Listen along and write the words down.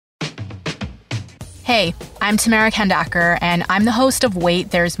Hey, I'm Tamara Kandaker, and I'm the host of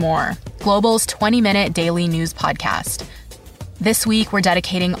Wait, There's More, Global's 20-minute daily news podcast. This week, we're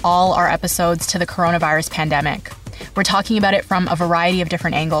dedicating all our episodes to the coronavirus pandemic. We're talking about it from a variety of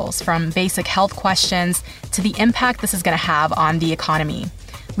different angles, from basic health questions to the impact this is going to have on the economy.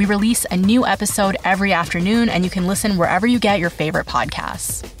 We release a new episode every afternoon, and you can listen wherever you get your favorite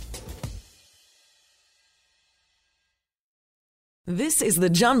podcasts. This is the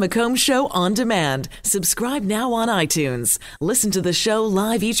John McComb Show on demand. Subscribe now on iTunes. Listen to the show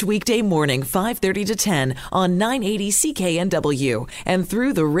live each weekday morning, 5:30 to 10 on 980 CKNW and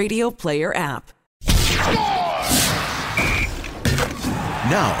through the Radio Player app.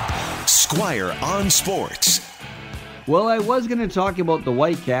 Now, Squire on Sports. Well, I was going to talk about the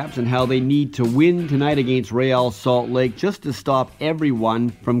Whitecaps and how they need to win tonight against Real Salt Lake just to stop everyone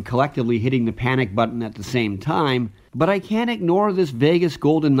from collectively hitting the panic button at the same time. But I can't ignore this Vegas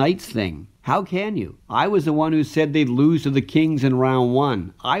Golden Knights thing. How can you? I was the one who said they'd lose to the Kings in round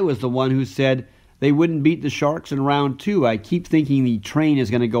one. I was the one who said they wouldn't beat the Sharks in round two. I keep thinking the train is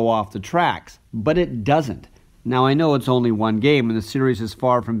going to go off the tracks, but it doesn't. Now, I know it's only one game and the series is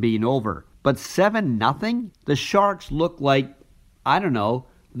far from being over, but 7-0? The Sharks look like, I don't know,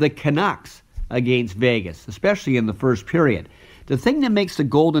 the Canucks against Vegas, especially in the first period. The thing that makes the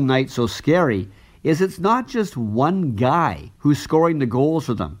Golden Knights so scary is it's not just one guy who's scoring the goals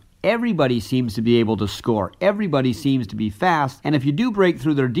for them. Everybody seems to be able to score. Everybody seems to be fast. And if you do break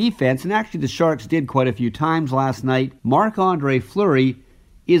through their defense, and actually the Sharks did quite a few times last night, Marc-Andre Fleury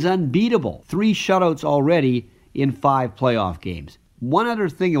is unbeatable. 3 shutouts already in 5 playoff games. One other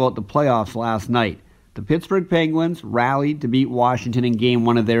thing about the playoffs last night. The Pittsburgh Penguins rallied to beat Washington in Game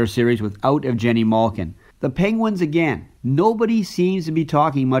 1 of their series without Evgeny Malkin. The Penguins again. Nobody seems to be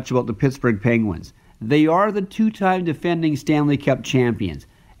talking much about the Pittsburgh Penguins. They are the 2-time defending Stanley Cup champions,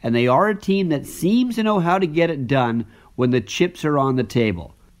 and they are a team that seems to know how to get it done when the chips are on the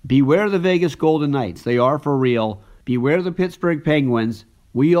table. Beware the Vegas Golden Knights. They are for real. Beware the Pittsburgh Penguins.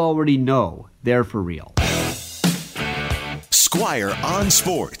 We already know they're for real. Squire on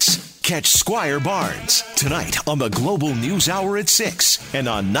Sports. Catch Squire Barnes tonight on the Global News Hour at 6 and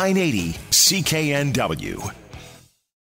on 980 CKNW.